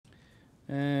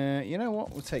You know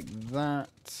what? We'll take that.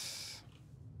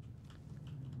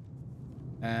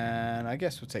 And I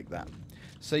guess we'll take that.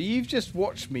 So you've just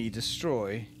watched me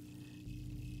destroy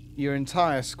your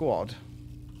entire squad.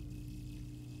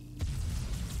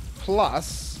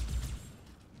 Plus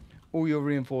all your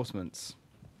reinforcements.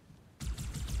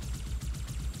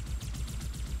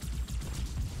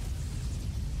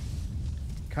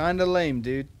 Kinda lame,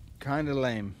 dude. Kinda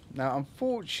lame. Now,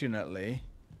 unfortunately,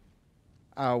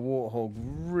 our Warthog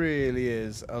really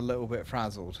is a little bit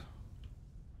frazzled.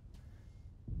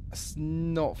 It's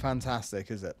not fantastic,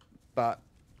 is it? But,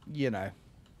 you know.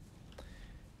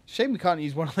 Shame we can't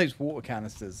use one of those water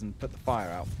canisters and put the fire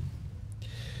out.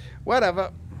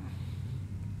 Whatever.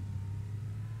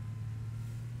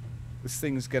 This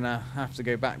thing's gonna have to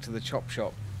go back to the chop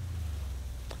shop.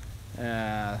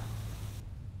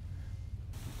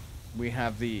 We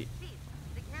have the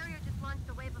carrier just launched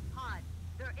a wave of pods.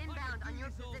 They're inbound on your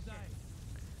position.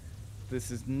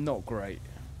 This is not great.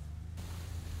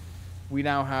 We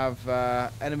now have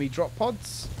enemy drop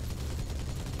pods,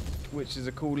 which is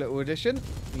a cool little addition.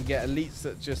 You get elites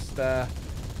that just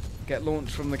get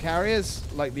launched from the carriers,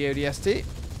 like the ODST.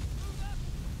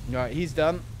 Right, he's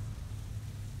done.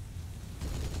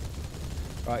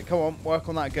 Right, come on, work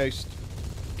on that ghost.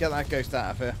 Get that ghost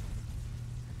out of here.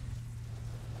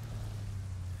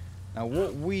 Now,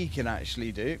 what we can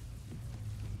actually do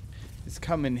is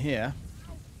come in here,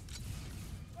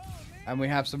 and we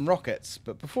have some rockets.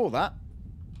 But before that,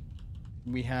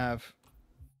 we have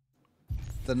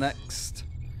the next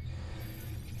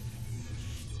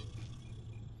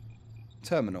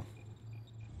terminal.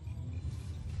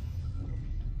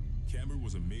 Camber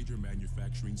was a major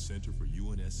manufacturing center for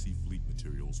UNSC fleet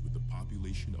materials with a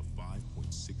population of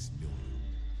 5.6 million.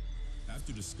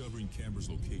 After discovering Camber's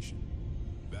location,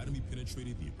 Vladimir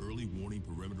penetrated the early warning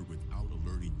perimeter without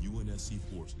alerting UNSC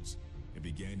forces and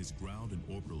began his ground and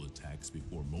orbital attacks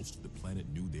before most of the planet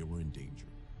knew they were in danger.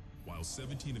 While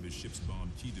 17 of his ships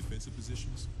bombed key defensive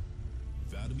positions,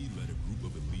 Vladimir led a group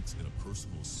of elites in a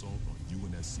personal assault on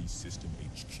UNSC System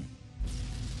HQ.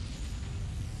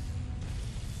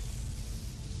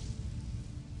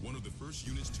 One of the first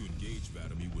units to engage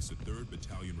Vladimir was the 3rd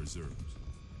Battalion Reserves,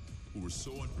 who were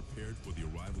so unprepared for the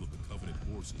arrival of the Covenant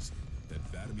forces that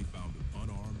Vladimir found them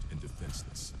unarmed and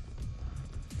defenseless.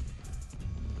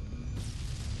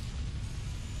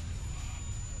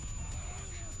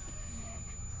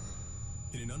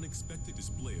 In an unexpected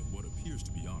display of what appears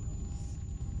to be honor,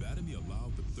 Vladimir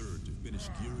allowed the 3rd to finish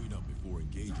gearing up before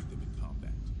engaging them in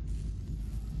combat.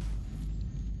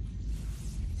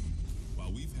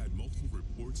 While we've had multiple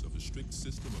reports of a strict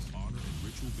system of honor and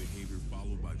ritual behavior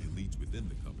followed by the elites within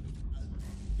the Covenant,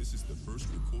 this is the first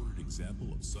recorded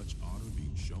example of such honor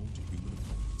being shown to human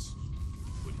opponents.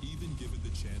 But even given the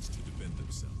chance to defend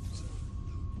themselves,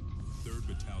 3rd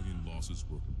Battalion losses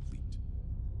were complete.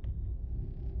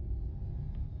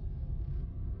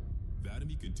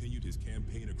 Vladimir continued his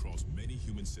campaign across many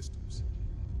human systems,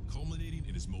 culminating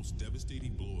in his most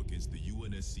devastating blow against the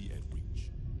UNSC at Reach.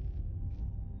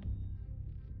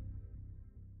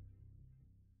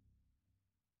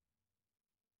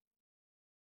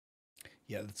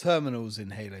 Yeah, the terminals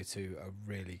in Halo 2 are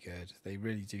really good. They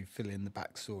really do fill in the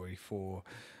backstory for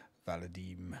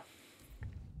Valadim.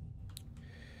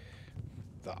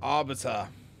 The Arbiter.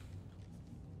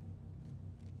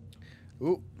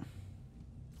 Ooh.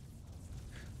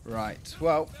 Right,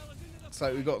 well,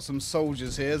 so we've got some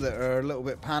soldiers here that are a little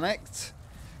bit panicked.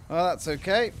 Well, that's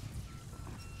okay.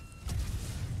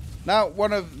 Now,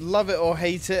 love it or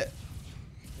hate it,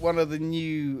 one of the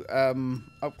new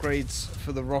upgrades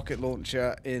for the rocket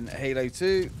launcher in Halo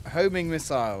 2, homing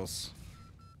missiles.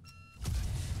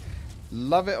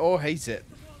 Love it or hate it.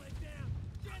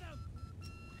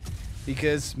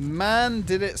 Because, man,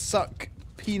 did it suck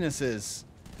penises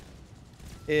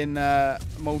in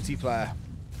multiplayer.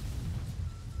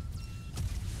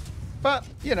 But,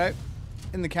 you know,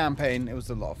 in the campaign, it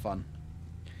was a lot of fun.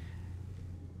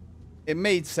 It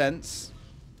made sense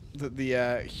that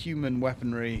the human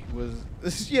weaponry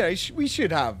was, you know, we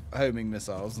should have homing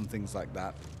missiles and things like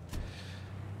that.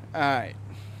 Alright.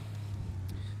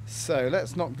 So,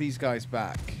 let's knock these guys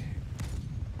back.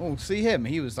 Oh, see him?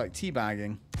 He was like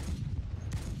teabagging.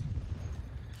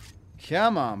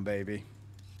 Come on, baby.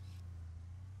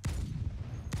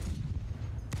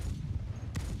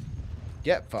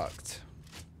 Get fucked.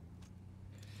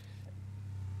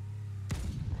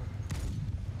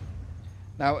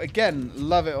 Now, again,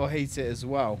 love it or hate it as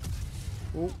well.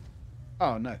 Ooh.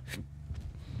 Oh, no.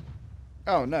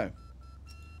 Oh, no.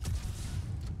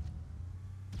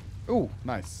 Oh,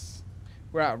 nice.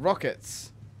 We're out of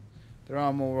rockets. There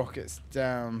are more rockets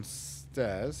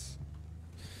downstairs.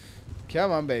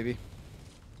 Come on, baby.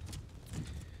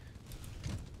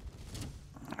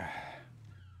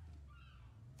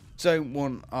 Don't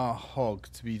want our hog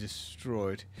to be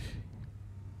destroyed.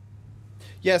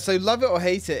 Yeah, so love it or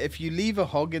hate it, if you leave a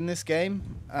hog in this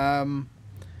game,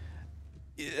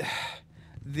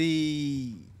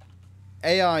 the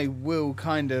AI will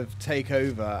kind of take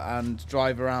over and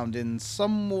drive around in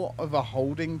somewhat of a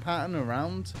holding pattern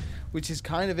around, which is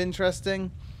kind of interesting.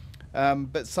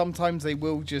 But sometimes they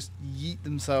will just yeet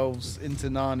themselves into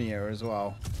Narnia as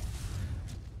well.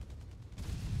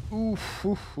 Ooh,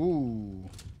 hoo, hoo.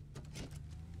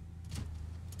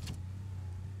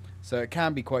 So it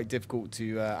can be quite difficult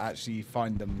to actually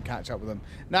find them, catch up with them.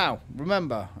 Now,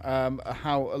 remember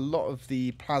how a lot of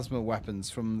the plasma weapons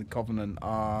from the Covenant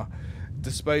are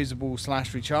disposable /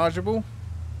 rechargeable.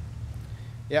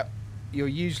 Yep, you'll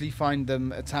usually find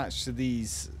them attached to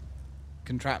these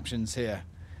contraptions here.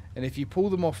 And if you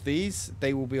pull them off these,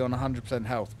 they will be on 100%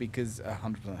 health because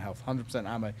 100% health, 100%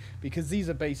 ammo, because these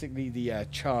are basically the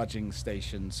charging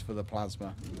stations for the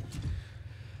plasma.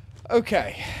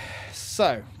 Okay,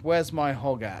 so where's my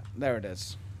hog at? There it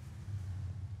is.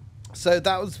 So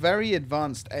that was very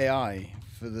advanced AI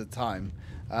for the time.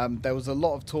 There was a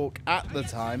lot of talk at the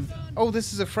time. Oh,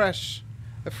 this is a fresh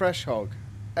hog.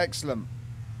 Excellent.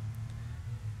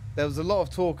 There was a lot of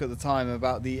talk at the time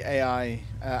about the AI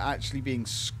actually being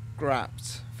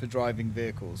scrapped for driving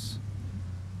vehicles.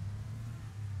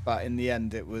 But in the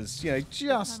end, it was, you know,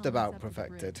 just about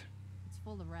perfected. It's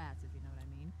full of rats, if you know what I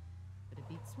mean. But it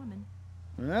beats swimming.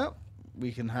 Well,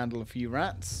 we can handle a few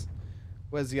rats.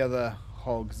 Where's the other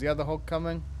hog? Is the other hog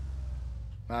coming?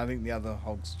 No, I think the other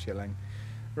hog's chilling.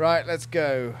 Right, let's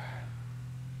go.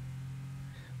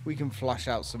 We can flush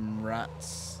out some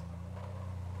rats.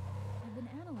 I've been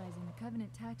analyzing the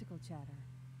Covenant tactical chatter.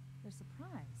 They're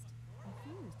surprised,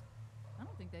 confused. I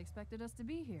don't think they expected us to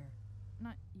be here.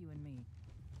 Not you and me.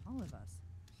 All of us.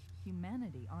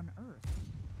 Humanity on Earth.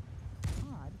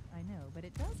 Odd, I know, but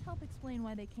it does help explain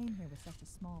why they came here with such a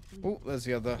small fleet. Oh, there's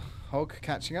the other hog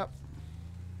catching up.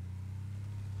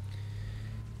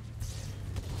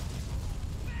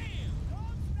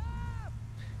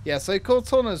 Yeah, so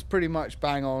Cortana's pretty much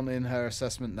bang on in her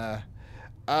assessment there.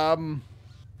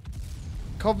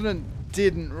 Covenant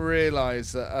didn't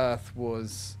realize that Earth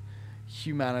was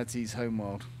humanity's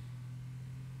homeworld.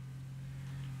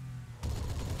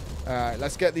 Alright,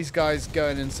 let's get these guys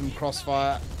going in some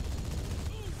crossfire.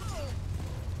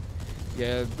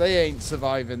 Yeah, they ain't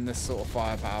surviving this sort of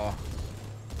firepower.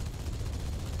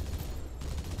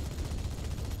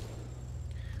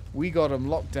 We got them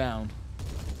locked down.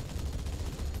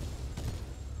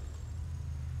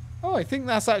 Oh, I think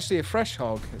that's actually a fresh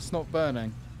hog. It's not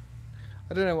burning.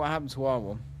 I don't know what happened to our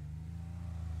one.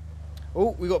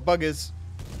 Oh, we got buggers.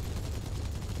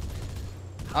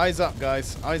 Eyes up,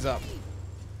 guys. Eyes up.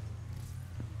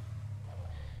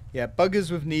 Yeah,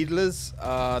 buggers with needlers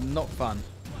are not fun.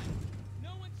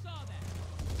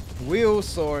 We all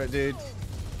saw it, dude.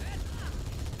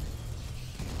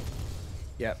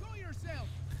 Yep.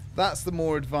 That's the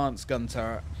more advanced gun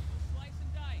turret.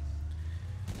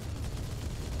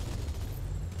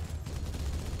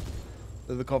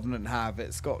 That the Covenant have.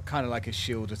 It's got kind of like a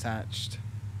shield attached.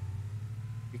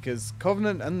 Because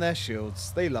Covenant and their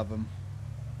shields, they love them.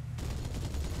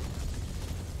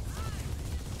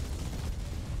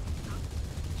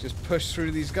 Just push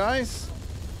through these guys.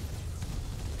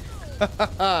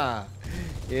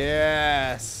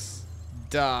 Yes.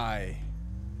 Die.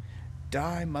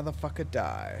 Die, motherfucker,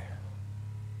 die.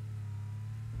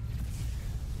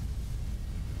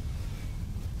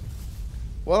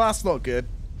 Well, that's not good.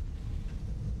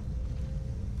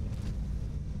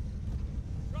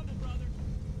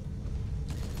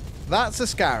 That's a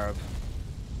scarab.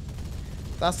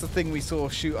 That's the thing we saw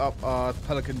shoot up our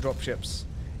Pelican dropships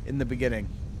in the beginning.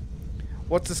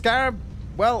 What's a scarab?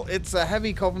 Well, it's a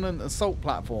heavy Covenant assault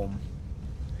platform.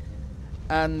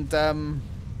 And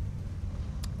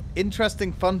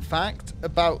interesting fun fact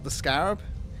about the scarab,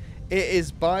 it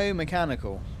is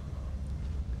biomechanical.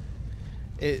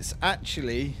 It's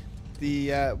actually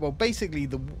the well, basically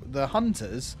the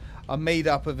hunters are made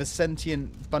up of a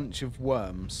sentient bunch of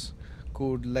worms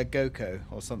called Legoko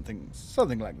or something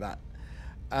like that,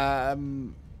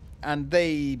 and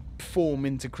they form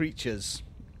into creatures,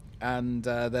 and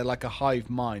they're like a hive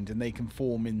mind, and they can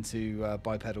form into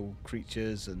bipedal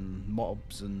creatures and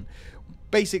mobs, and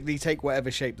basically take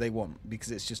whatever shape they want because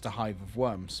it's just a hive of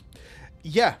worms.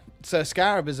 Yeah, so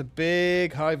Scarab is a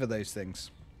big hive of those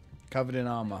things, covered in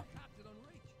armor.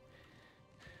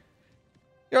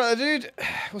 You alright there, dude?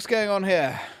 What's going on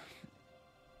here?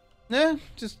 Yeah,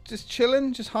 just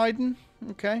chilling, just hiding.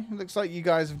 Okay, looks like you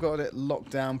guys have got it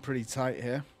locked down pretty tight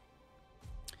here.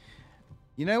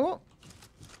 You know what?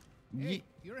 Hey,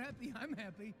 you're happy, I'm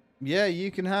happy. Yeah, you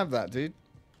can have that, dude.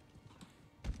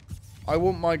 I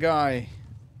want my guy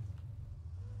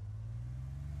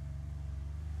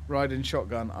riding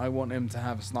shotgun. I want him to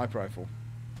have a sniper rifle.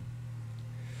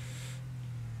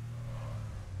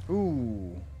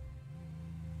 Ooh.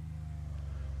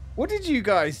 What did you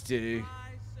guys do?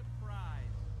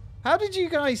 How did you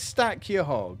guys stack your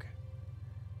hog?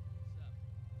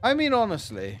 I mean,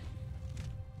 honestly.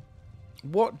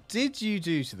 What did you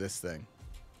do to this thing?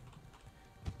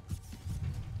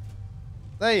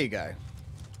 There you go.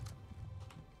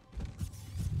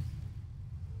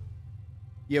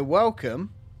 You're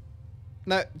welcome.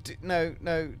 No,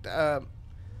 no.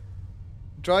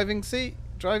 Driving seat,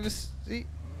 driver's seat.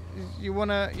 You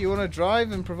wanna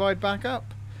drive and provide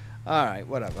backup? All right,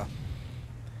 whatever.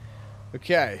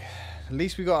 Okay, at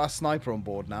least we got our sniper on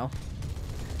board now,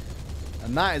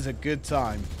 and that is a good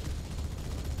time.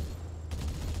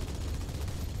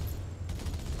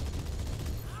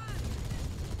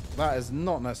 That is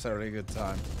not necessarily a good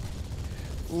time.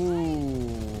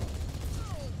 Ooh.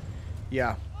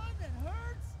 Yeah.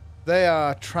 They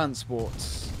are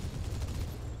transports.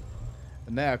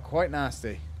 And they are quite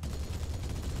nasty.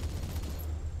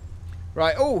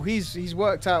 Right, oh, he's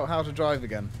worked out how to drive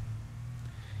again.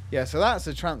 Yeah, so that's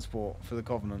a transport for the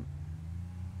Covenant.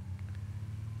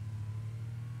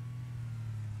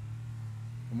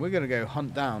 And we're going to go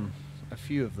hunt down a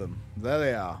few of them. There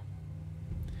they are.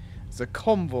 It's a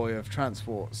convoy of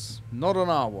transports. Not on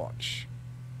our watch.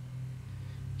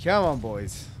 Come on,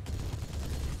 boys.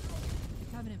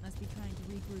 The Covenant must be trying to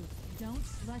regroup. Don't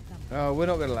let them. Oh, we're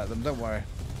not going to let them. Don't worry.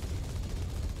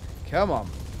 Come on.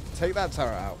 Take that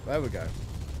turret out. There we go.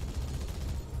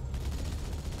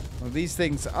 Well, these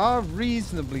things are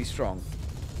reasonably strong.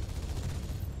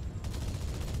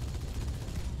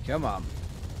 Come on.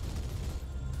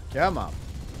 Come on.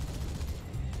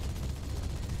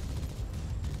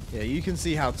 Yeah, you can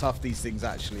see how tough these things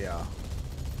actually are.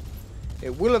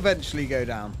 It will eventually go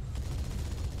down.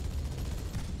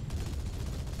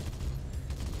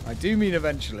 I do mean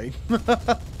eventually.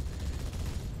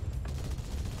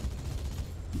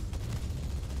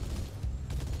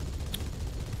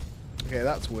 Okay,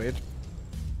 that's weird.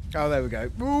 Oh, there we go.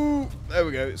 Ooh, there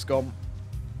we go. It's gone.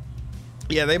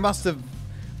 Yeah, they must have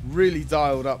really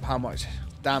dialed up how much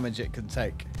damage it can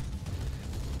take.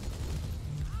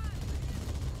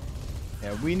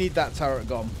 Yeah, we need that turret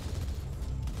gone.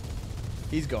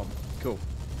 He's gone. Cool.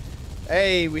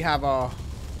 Hey, we have our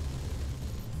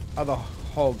other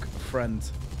hog friend.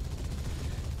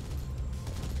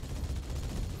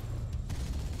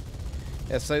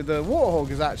 Yeah, so the Warthog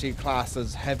is actually classed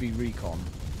as heavy recon.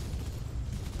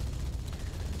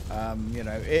 You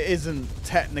know, it isn't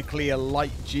technically a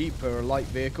light Jeep or a light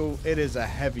vehicle. It is a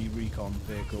heavy recon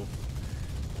vehicle.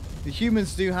 The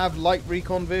humans do have light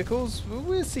recon vehicles.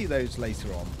 We'll see those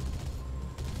later on.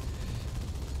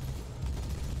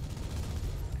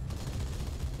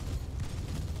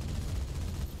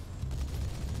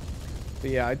 But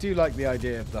yeah, I do like the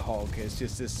idea of the Hog. It's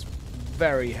just this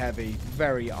very heavy,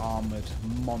 very armoured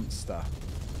monster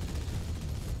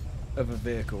of a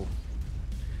vehicle.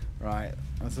 Right,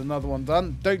 that's another one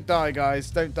done. Don't die, guys.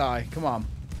 Don't die. Come on.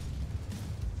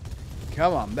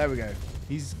 Come on. There we go.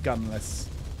 He's gunless.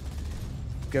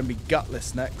 Gonna be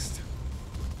gutless next.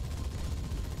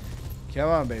 Come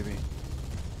on, baby.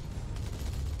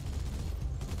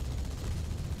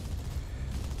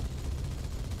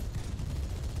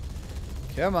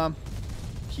 Come on.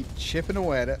 Keep chipping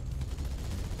away at it.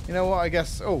 You know what, I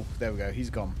guess... Oh, there we go. He's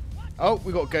gone. Oh,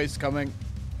 we got ghosts coming.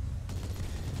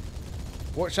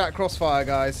 Watch that crossfire,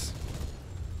 guys.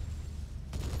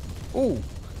 Oh,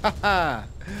 haha.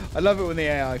 I love it when the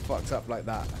AI fucks up like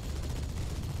that.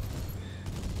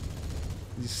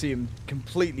 You see him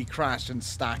completely crash and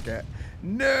stack it.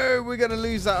 No, we're going to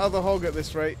lose that other hog at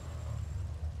this rate.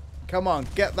 Come on,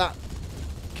 get that.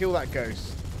 Kill that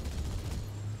ghost.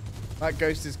 That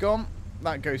ghost is gone.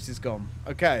 That ghost is gone.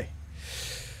 Okay.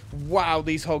 Wow,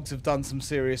 these hogs have done some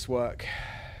serious work.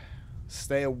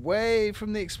 Stay away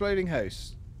from the exploding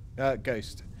host.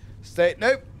 Ghost. Stay.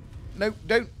 Nope. Nope,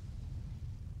 don't.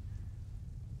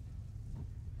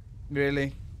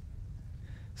 Really?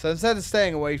 So instead of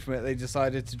staying away from it, they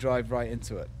decided to drive right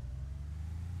into it.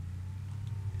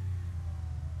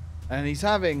 And he's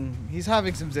having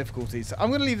some difficulties. I'm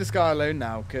going to leave this guy alone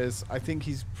now because I think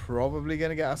he's probably going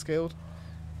to get us killed.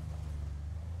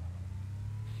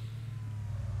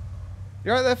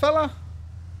 You right there, fella?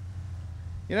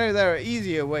 You know, there are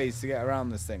easier ways to get around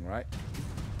this thing, right?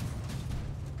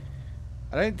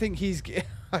 I don't think he's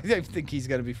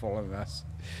going to be following us.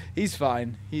 He's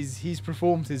fine. He's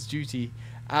performed his duty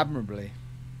admirably.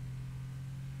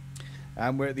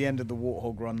 And we're at the end of the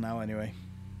Warthog run now anyway.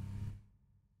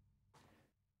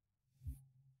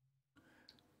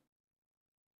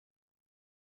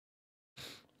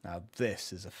 Now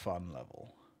this is a fun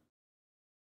level.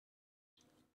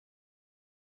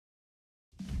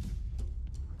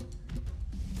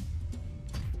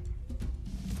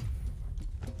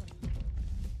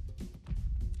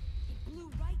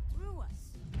 Blew right through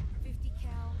us. 50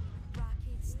 cal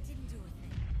rockets didn't do a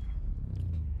thing.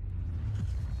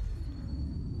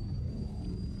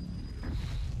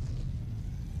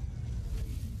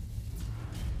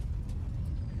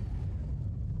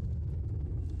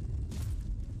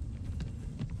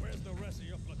 Where's the rest of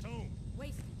your platoon?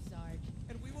 Wasted, Sarge.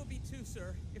 And we will be too,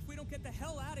 sir, if we don't get the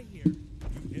hell out of here.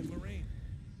 You hit Marine.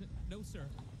 No, sir.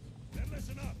 Then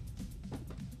listen up.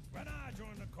 When I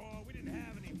joined the Corps, we didn't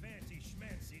have any fancy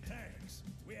schmancy tanks.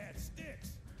 We had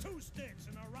sticks. 2 sticks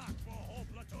and a rock for a whole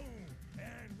platoon.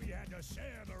 And we had to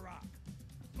share the rock.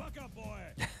 Buck up, boy.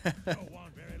 You're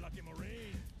one very lucky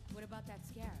Marine. What about that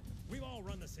scarab? We've all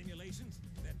run the simulations.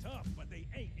 They're tough, but they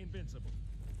ain't invincible.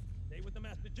 Stay with the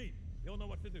Master Chief. He'll know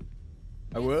what to do.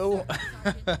 I will.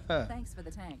 Sergeant, thanks for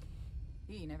the tank.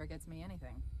 He never gets me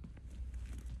anything.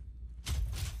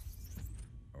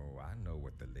 Oh, I know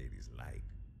what the ladies like.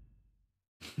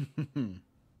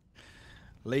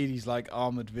 Ladies like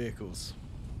armored vehicles.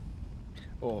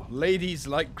 Or ladies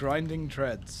like grinding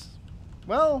treads.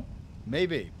 Well,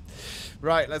 maybe.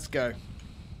 Right, let's go.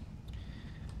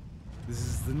 This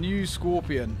is the new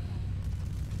Scorpion.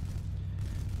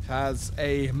 It has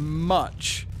a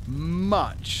much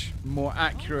more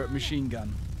accurate machine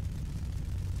gun.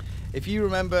 If you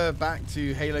remember back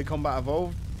to Halo Combat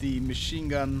Evolved, the machine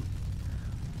gun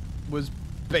was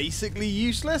basically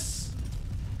useless.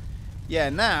 Yeah,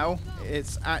 now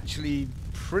it's actually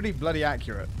pretty bloody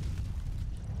accurate.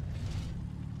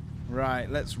 Right,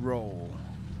 let's roll.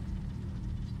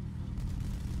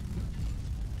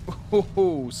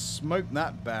 Oh, smoke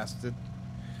that bastard.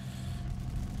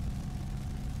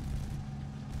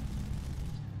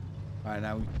 Alright,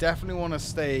 now we definitely want to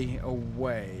stay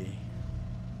away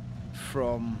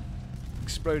from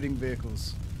exploding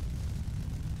vehicles.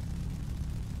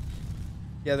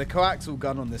 Yeah, the coaxial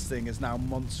gun on this thing is now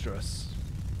monstrous.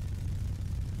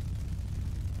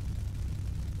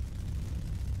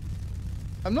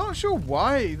 I'm not sure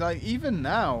why, like, even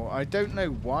now, I don't know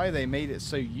why they made it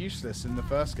so useless in the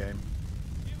first game.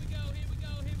 Here we go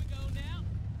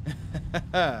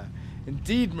now.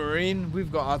 Indeed, Marine,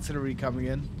 we've got artillery coming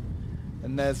in.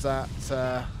 And there's that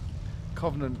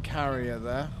Covenant carrier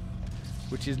there,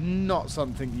 which is not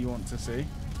something you want to see.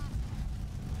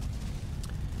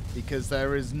 Because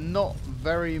there is not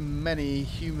very many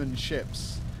human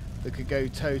ships that could go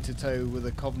toe-to-toe with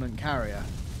a Covenant carrier.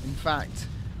 In fact,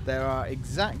 there are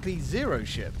exactly 0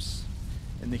 ships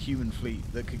in the human fleet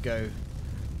that could go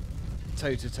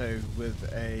toe-to-toe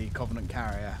with a Covenant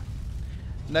carrier.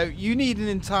 No, you need an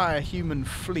entire human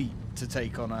fleet to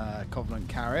take on a Covenant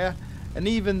carrier, and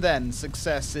even then,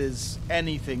 success is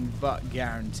anything but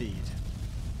guaranteed.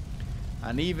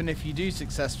 And even if you do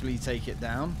successfully take it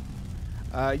down,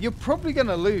 you're probably going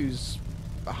to lose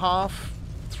half,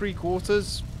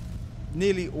 3/4,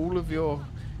 nearly all of your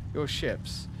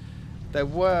ships. There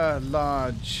were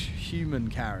large human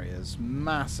carriers,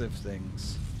 massive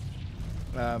things.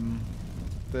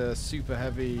 The super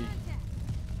heavy,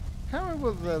 I can't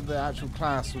remember what the actual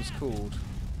class was called,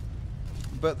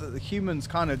 but the humans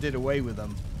kind of did away with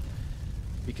them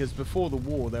because before the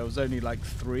war there was only like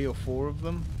 3 or 4 of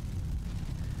them.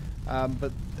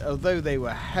 But although they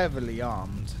were heavily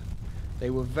armed, they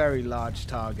were very large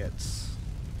targets.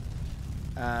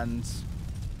 And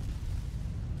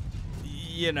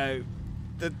you know,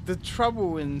 the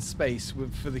trouble in space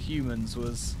for the humans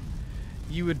was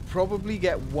you would probably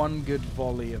get one good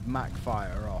volley of Mach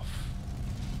fire off.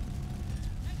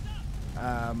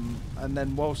 And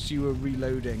then whilst you were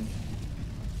reloading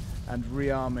and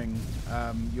rearming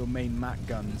your main Mach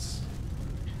guns,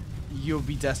 you'll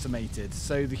be decimated.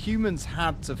 So the humans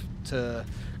had to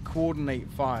coordinate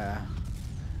fire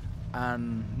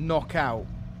and knock out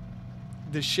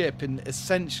the ship in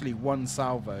essentially one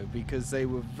salvo, because they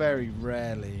were very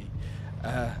rarely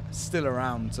still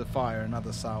around to fire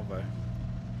another salvo.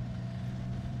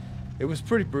 It was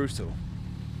pretty brutal.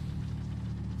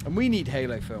 And we need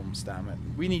Halo films, damn it.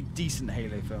 We need decent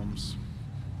Halo films.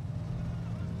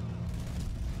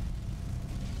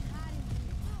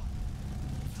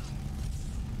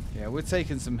 Yeah, we're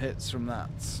taking some hits from that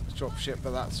dropship,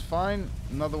 but that's fine.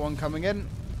 Another one coming in.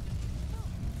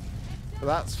 But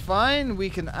that's fine. We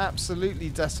can absolutely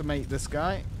decimate this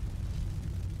guy.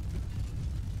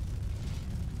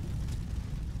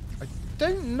 I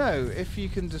don't know if you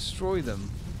can destroy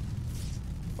them.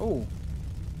 Oh.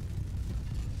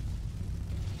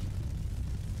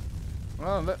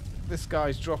 Well, look. This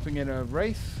guy's dropping in a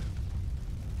wraith.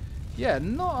 Yeah,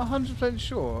 not 100%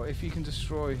 sure if you can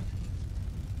destroy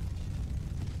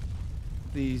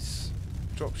these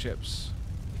dropships.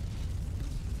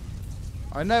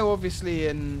 I know obviously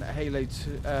in Halo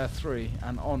 3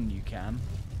 and on you can.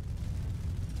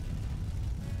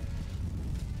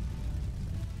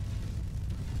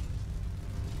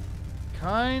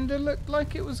 Kinda looked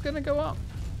like it was gonna go up.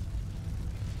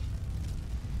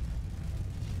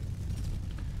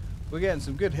 We're getting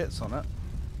some good hits on it.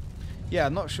 Yeah,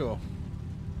 not sure.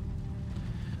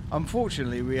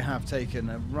 Unfortunately, we have taken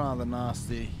a rather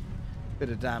nasty bit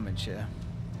of damage here.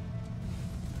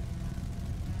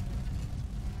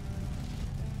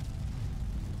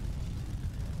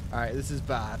 Alright, this is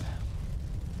bad.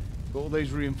 Got all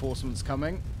those reinforcements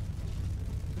coming.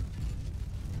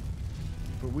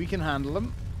 But we can handle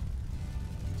them.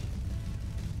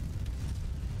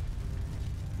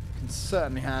 Can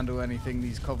certainly handle anything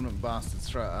these Covenant bastards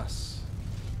throw at us.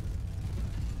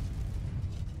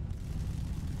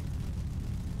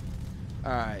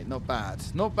 Alright, not bad.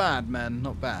 Not bad, men.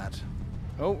 Not bad.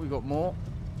 Oh, we got more.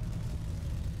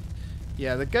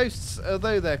 Yeah, the ghosts,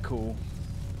 although they're cool,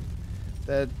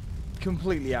 they're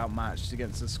completely outmatched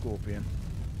against the Scorpion.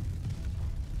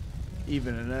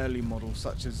 Even an early model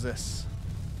such as this.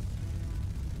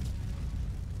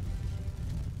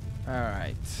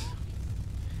 Alright.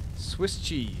 Swiss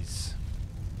cheese.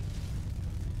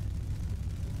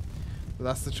 But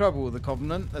that's the trouble with the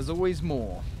Covenant. There's always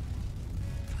more.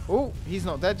 Oh, he's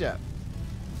not dead yet.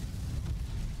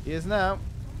 He is now.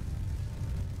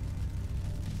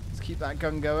 Let's keep that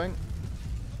gun going.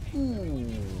 Ooh.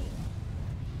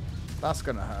 That's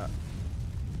gonna hurt.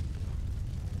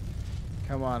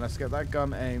 Come on, let's get that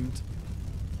gun aimed.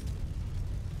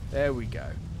 There we go.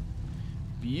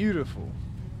 Beautiful.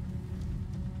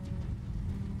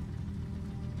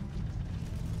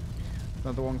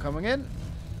 Another one coming in.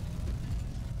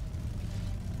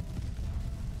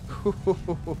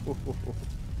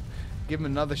 Give him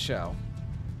another shell.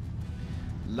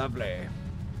 Lovely.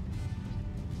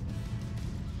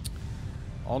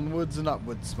 Onwards and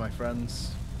upwards, my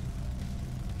friends.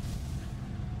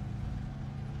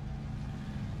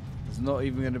 There's not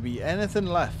even going to be anything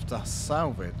left to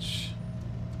salvage.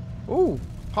 Ooh,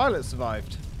 pilot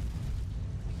survived.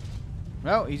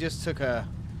 Well, he just took a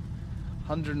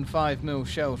 105mm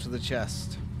shell to the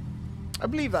chest. I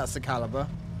believe that's the caliber.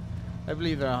 I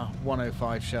believe there are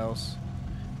 105 shells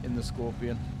in the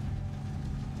Scorpion.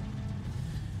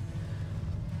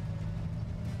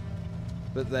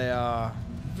 But they are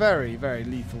very, very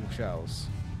lethal shells.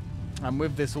 And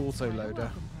with this autoloader,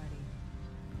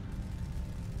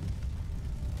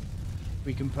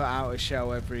 we can put out a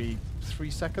shell every 3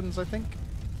 seconds, I think.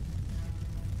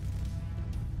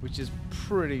 Which is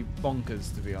pretty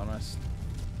bonkers, to be honest.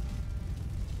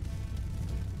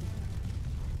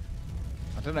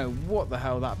 I don't know what the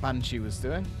hell that Banshee was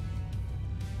doing.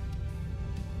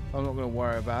 I'm not going to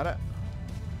worry about it.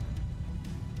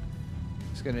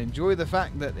 Just going to enjoy the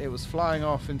fact that it was flying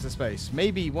off into space.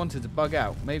 Maybe he wanted to bug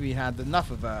out. Maybe he had enough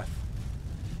of Earth.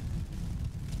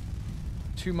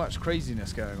 Too much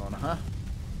craziness going on, huh?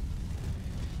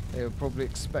 They were probably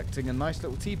expecting a nice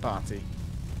little tea party.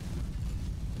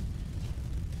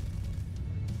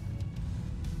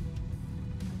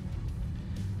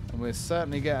 And we're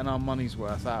certainly getting our money's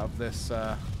worth out of this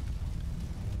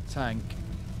tank.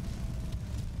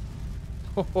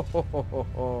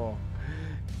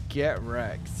 Get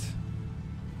wrecked.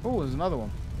 Oh, there's another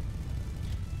one.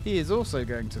 He is also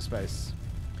going to space.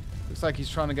 Looks like he's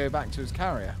trying to go back to his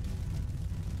carrier.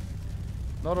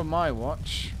 Not on my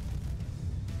watch.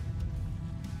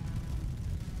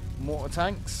 Mortar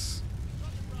tanks.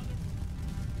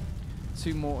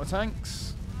 2 mortar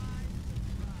tanks.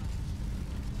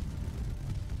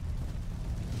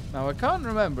 Now I can't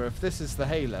remember if this is the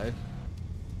Halo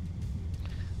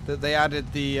that they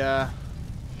added the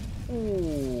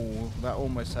ooh, that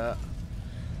almost hurt.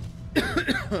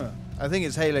 I think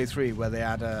it's Halo 3 where they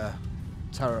add a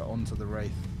turret onto the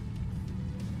Wraith.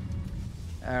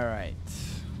 Alright.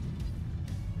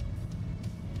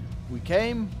 We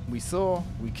came, we saw,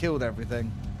 we killed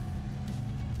everything.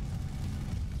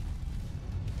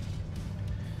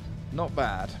 Not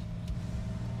bad.